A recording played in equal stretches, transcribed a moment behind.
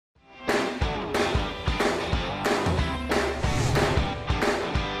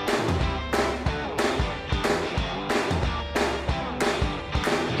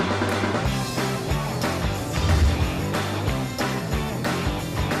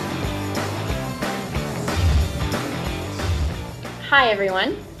Hi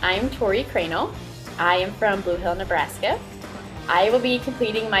everyone, I'm Tori Crano. I am from Blue Hill, Nebraska. I will be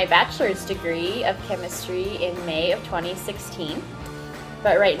completing my bachelor's degree of chemistry in May of 2016.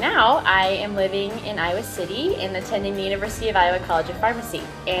 But right now I am living in Iowa City and attending the University of Iowa College of Pharmacy.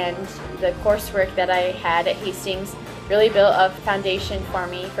 And the coursework that I had at Hastings really built a foundation for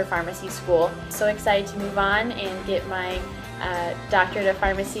me for pharmacy school. So excited to move on and get my doctorate of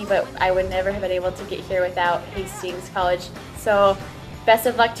pharmacy, but I would never have been able to get here without Hastings College. So best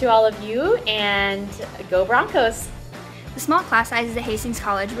of luck to all of you, and go Broncos! The small class sizes at Hastings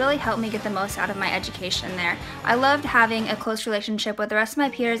College really helped me get the most out of my education there. I loved having a close relationship with the rest of my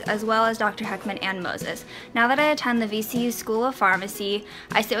peers as well as Dr. Heckman and Moses. Now that I attend the VCU School of Pharmacy,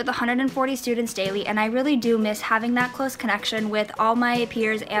 I sit with 140 students daily, and I really do miss having that close connection with all my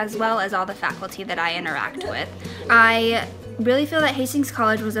peers as well as all the faculty that I interact with. I really feel that Hastings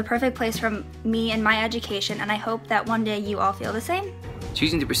College was a perfect place for me and my education, and I hope that one day you all feel the same.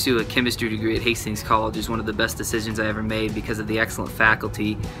 Choosing to pursue a chemistry degree at Hastings College is one of the best decisions I ever made because of the excellent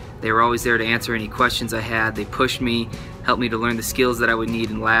faculty. They were always there to answer any questions I had. They pushed me, helped me to learn the skills that I would need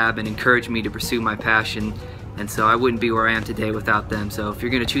in lab, and encouraged me to pursue my passion. And so I wouldn't be where I am today without them. So if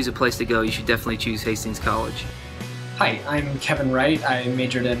you're going to choose a place to go, you should definitely choose Hastings College. Hi, I'm Kevin Wright. I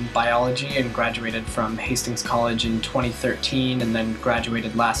majored in biology and graduated from Hastings College in 2013, and then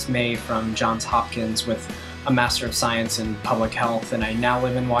graduated last May from Johns Hopkins with a Master of Science in Public Health, and I now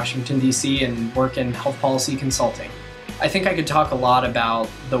live in Washington, D.C. and work in health policy consulting. I think I could talk a lot about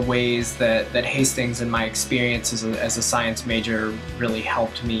the ways that Hastings and my experience as a science major really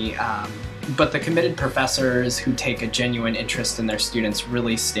helped me, but the committed professors who take a genuine interest in their students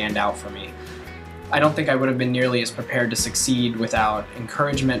really stand out for me. I don't think I would have been nearly as prepared to succeed without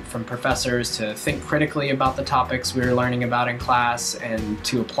encouragement from professors to think critically about the topics we were learning about in class and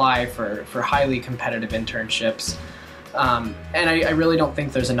to apply for highly competitive internships. And I really don't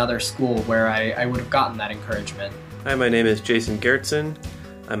think there's another school where I would have gotten that encouragement. Hi, my name is Jason Gertson.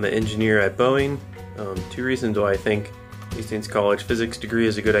 I'm an engineer at Boeing. Two reasons why I think Hastings College physics degree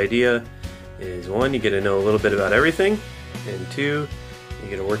is a good idea is, one, you get to know a little bit about everything, and two, you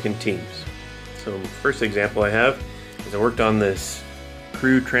get to work in teams. So the first example I have is I worked on this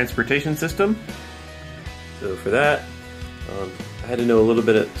crew transportation system. So for that, I had to know a little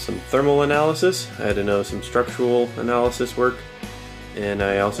bit of some thermal analysis, I had to know some structural analysis work, and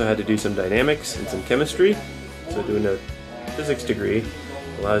I also had to do some dynamics and some chemistry. So doing a physics degree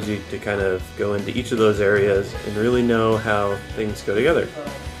allows you to kind of go into each of those areas and really know how things go together.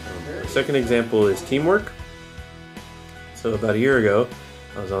 The second example is teamwork. So about a year ago,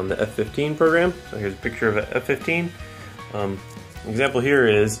 I was on the F-15 program. So here's a picture of an F-15. Example here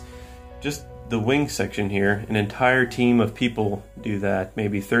is just the wing section here. An entire team of people do that,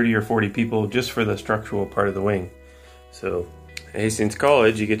 maybe 30 or 40 people just for the structural part of the wing. So at Hastings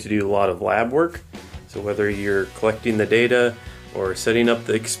College, you get to do a lot of lab work. So whether you're collecting the data or setting up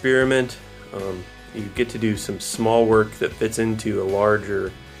the experiment, you get to do some small work that fits into a larger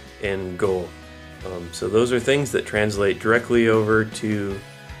end goal. So those are things that translate directly over to,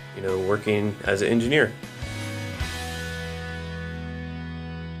 working as an engineer.